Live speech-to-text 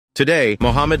Today,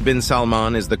 Mohammed bin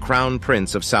Salman is the Crown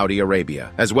Prince of Saudi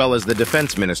Arabia, as well as the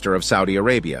Defense Minister of Saudi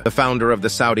Arabia, the founder of the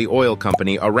Saudi oil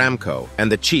company Aramco,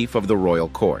 and the chief of the royal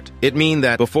court. It means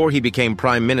that before he became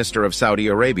Prime Minister of Saudi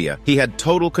Arabia, he had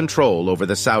total control over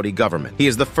the Saudi government. He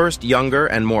is the first younger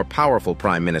and more powerful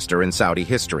Prime Minister in Saudi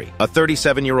history, a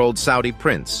 37-year-old Saudi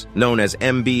prince, known as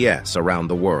MBS around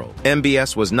the world.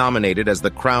 MBS was nominated as the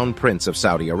Crown Prince of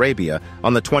Saudi Arabia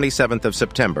on the 27th of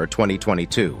September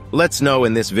 2022. Let's know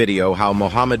in this video how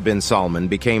Mohammed bin Salman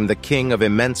became the king of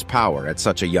immense power at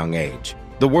such a young age.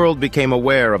 The world became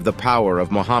aware of the power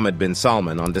of Mohammed bin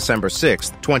Salman on December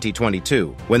 6,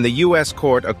 2022, when the U.S.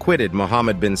 court acquitted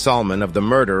Mohammed bin Salman of the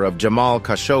murder of Jamal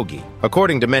Khashoggi.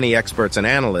 According to many experts and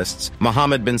analysts,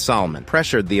 Mohammed bin Salman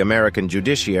pressured the American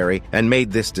judiciary and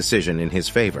made this decision in his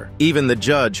favor. Even the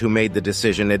judge who made the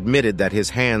decision admitted that his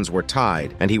hands were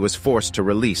tied and he was forced to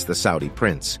release the Saudi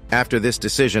prince. After this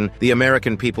decision, the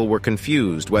American people were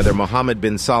confused whether Mohammed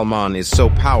bin Salman is so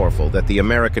powerful that the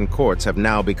American courts have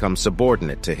now become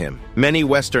subordinate to him. Many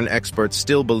Western experts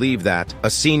still believe that a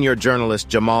senior journalist,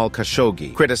 Jamal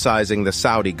Khashoggi, criticizing the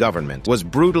Saudi government, was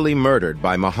brutally murdered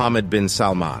by Mohammed bin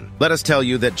Salman. Let us tell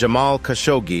you that Jamal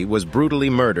Khashoggi was brutally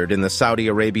murdered in the Saudi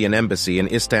Arabian embassy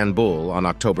in Istanbul on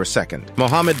October 2nd.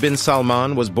 Mohammed bin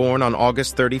Salman was born on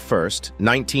August 31st,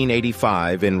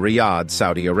 1985 in Riyadh,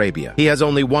 Saudi Arabia. He has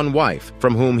only one wife,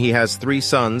 from whom he has 3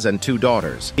 sons and 2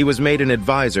 daughters. He was made an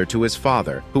advisor to his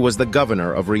father, who was the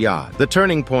governor of Riyadh. The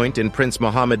turning point in Prince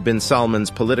Mohammed bin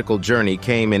Salman's political journey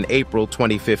came in April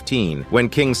 2015, when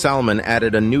King Salman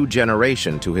added a new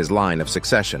generation to his line of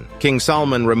succession. King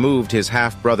Salman removed his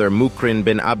half-brother Mohammed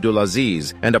bin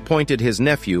Abdulaziz and appointed his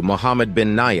nephew Mohammed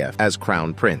bin Nayef as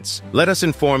crown prince. Let us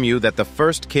inform you that the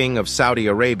first king of Saudi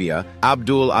Arabia,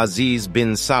 Abdulaziz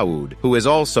bin Saud, who is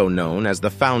also known as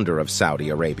the founder of Saudi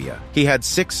Arabia. He had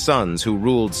 6 sons who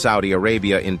ruled Saudi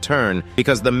Arabia in turn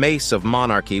because the mace of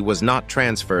monarchy was not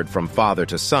transferred from father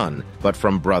to son, but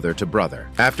from brother to brother.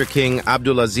 After King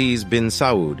Abdulaziz bin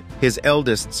Saud, his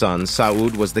eldest son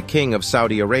Saud was the king of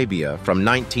Saudi Arabia from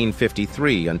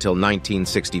 1953 until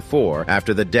 1964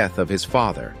 after the death of his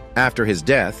father. After his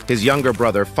death, his younger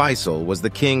brother Faisal was the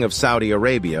king of Saudi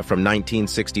Arabia from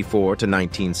 1964 to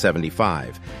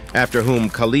 1975, after whom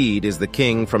Khalid is the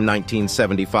king from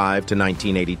 1975 to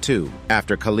 1982.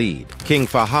 After Khalid, King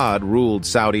Fahad ruled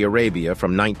Saudi Arabia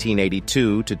from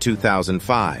 1982 to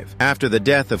 2005. After the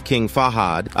death of King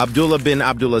Fahad, Abdullah bin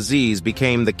Abdulaziz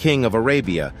became the king of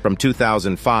Arabia from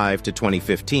 2005 to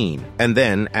 2015, and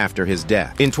then after his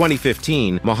death. In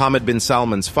 2015, Mohammed bin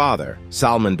Salman's father,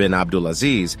 Salman bin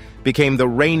Abdulaziz, became the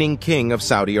reigning king of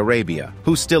Saudi Arabia,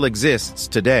 who still exists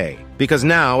today. Because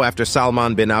now, after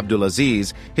Salman bin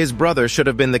Abdulaziz, his brother should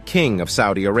have been the king of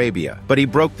Saudi Arabia. But he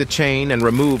broke the chain and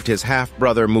removed his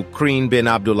half-brother Mohammed bin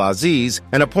Abdulaziz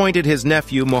and appointed his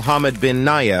nephew Mohammed bin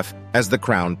Nayef as the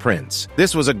crown prince.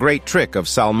 This was a great trick of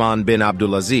Salman bin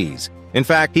Abdulaziz. In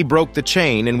fact, he broke the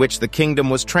chain in which the kingdom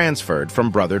was transferred from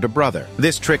brother to brother.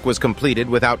 This trick was completed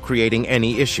without creating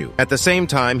any issue. At the same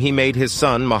time, he made his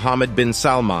son Mohammed bin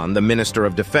Salman the Minister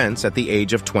of Defense at the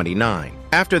age of 29.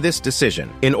 After this decision,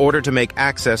 in order to make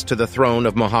access to the throne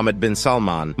of Mohammed bin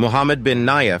Salman, Mohammed bin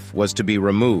Nayef was to be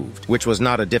removed, which was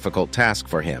not a difficult task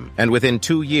for him. And within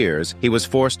 2 years, he was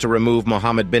forced to remove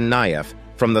Mohammed bin Nayef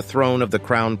from the throne of the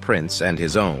crown prince and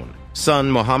his own.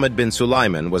 Son Mohammed bin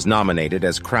Sulaiman was nominated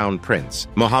as crown prince.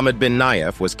 Mohammed bin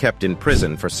Nayef was kept in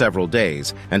prison for several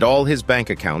days, and all his bank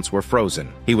accounts were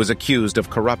frozen. He was accused of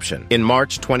corruption. In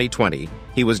March 2020,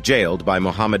 he was jailed by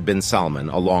Mohammed bin Salman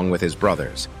along with his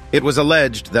brothers. It was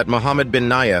alleged that Mohammed bin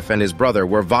Nayef and his brother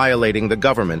were violating the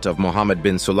government of Mohammed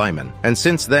bin Sulaiman, and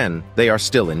since then, they are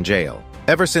still in jail.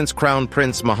 Ever since Crown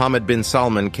Prince Mohammed bin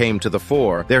Salman came to the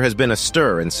fore, there has been a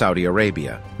stir in Saudi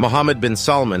Arabia. Mohammed bin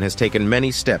Salman has taken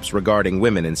many steps regarding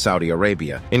women in Saudi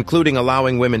Arabia, including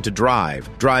allowing women to drive,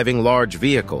 driving large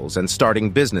vehicles, and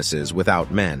starting businesses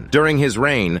without men. During his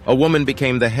reign, a woman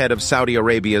became the head of Saudi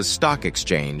Arabia's stock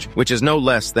exchange, which is no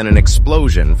less than an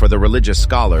explosion for the religious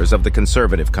scholars of the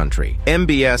conservative country.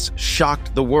 MBS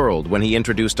shocked the world when he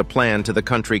introduced a plan to the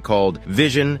country called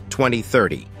Vision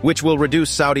 2030, which will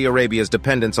reduce Saudi Arabia's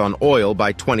dependence on oil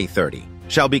by 2030,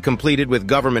 shall be completed with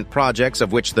government projects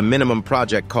of which the minimum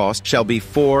project cost shall be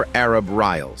 4 Arab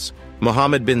rials.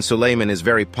 Mohammed bin Sulaiman is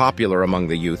very popular among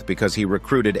the youth because he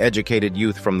recruited educated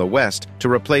youth from the West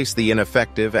to replace the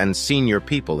ineffective and senior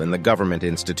people in the government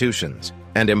institutions.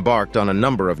 and embarked on a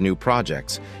number of new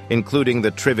projects, including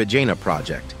the Trivijana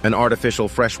project, an artificial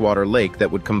freshwater lake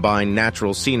that would combine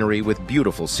natural scenery with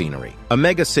beautiful scenery. A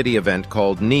mega-city event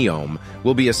called Neom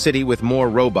will be a city with more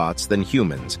robots than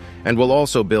humans, and will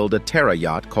also build a Terra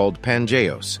yacht called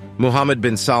Pangeos. Mohammed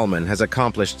bin Salman has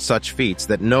accomplished such feats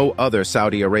that no other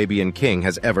Saudi Arabian king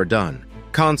has ever done.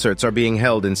 Concerts are being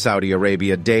held in Saudi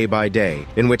Arabia day by day,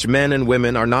 in which men and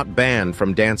women are not banned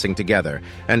from dancing together,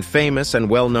 and famous and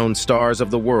well-known stars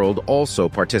of the world also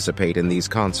participate in these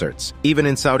concerts. Even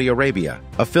in Saudi Arabia,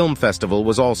 a film festival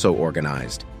was also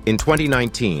organized. In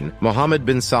 2019, Mohammed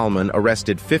bin Salman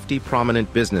arrested 50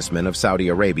 prominent businessmen of Saudi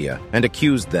Arabia and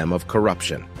accused them of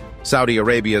corruption. Saudi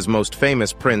Arabia's most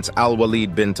famous prince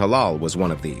Al-Walid bin Talal was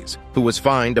one of these, who was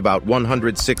fined about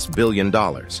 $106 billion.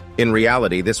 In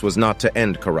reality, this was not to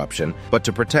end corruption, but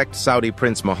to protect Saudi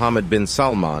Prince Mohammed bin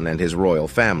Salman and his royal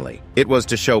family. It was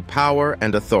to show power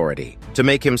and authority. To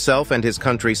make himself and his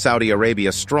country Saudi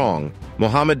Arabia strong,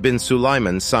 Mohammed bin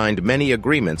Sulaiman signed many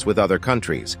agreements with other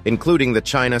countries, including the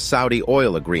China-Saudi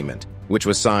Oil Agreement, which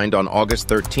was signed on August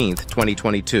 13,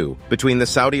 2022, between the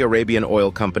Saudi Arabian oil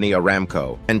company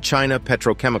Aramco and China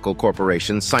Petrochemical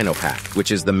Corporation Sinopec, which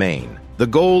is the main. The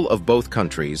goal of both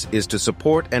countries is to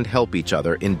support and help each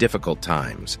other in difficult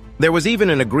times. There was even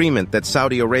an agreement that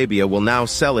Saudi Arabia will now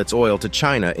sell its oil to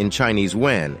China in Chinese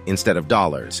yuan instead of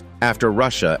dollars, after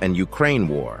Russia and Ukraine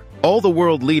war. All the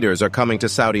world leaders are coming to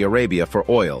Saudi Arabia for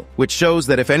oil, which shows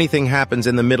that if anything happens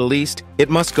in the Middle East, it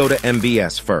must go to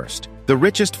MBS first. The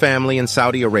richest family in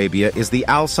Saudi Arabia is the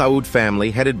Al Saud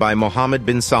family headed by Mohammed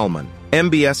bin Salman.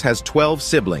 MBS has 12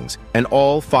 siblings, and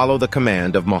all follow the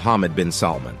command of Mohammed bin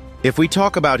Salman. If we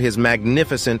talk about his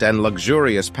magnificent and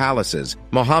luxurious palaces,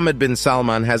 Mohammed bin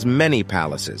Salman has many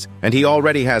palaces, and he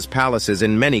already has palaces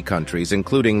in many countries,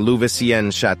 including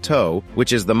Louveciennes Chateau,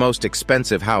 which is the most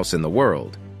expensive house in the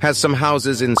world, has some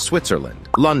houses in Switzerland,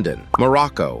 London,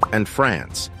 Morocco, and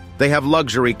France. They have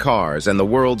luxury cars and the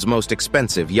world's most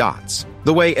expensive yachts.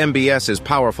 The way MBS is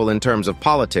powerful in terms of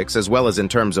politics as well as in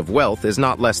terms of wealth is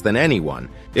not less than anyone.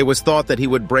 It was thought that he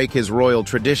would break his royal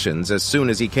traditions as soon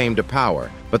as he came to power,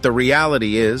 but the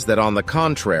reality is that on the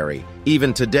contrary,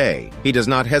 even today, he does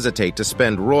not hesitate to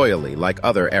spend royally like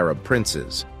other Arab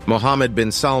princes. Mohammed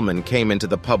bin Salman came into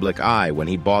the public eye when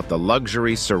he bought the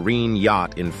luxury Serene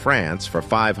yacht in France for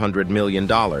 $500 million in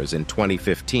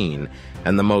 2015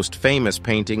 and the most famous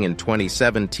painting in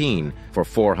 2017 for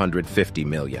 $450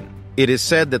 million. It is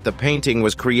said that the painting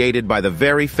was created by the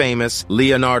very famous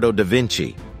Leonardo da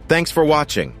Vinci. Thanks for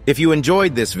watching. If you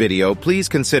enjoyed this video, please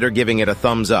consider giving it a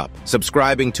thumbs up,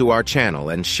 subscribing to our channel,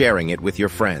 and sharing it with your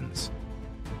friends.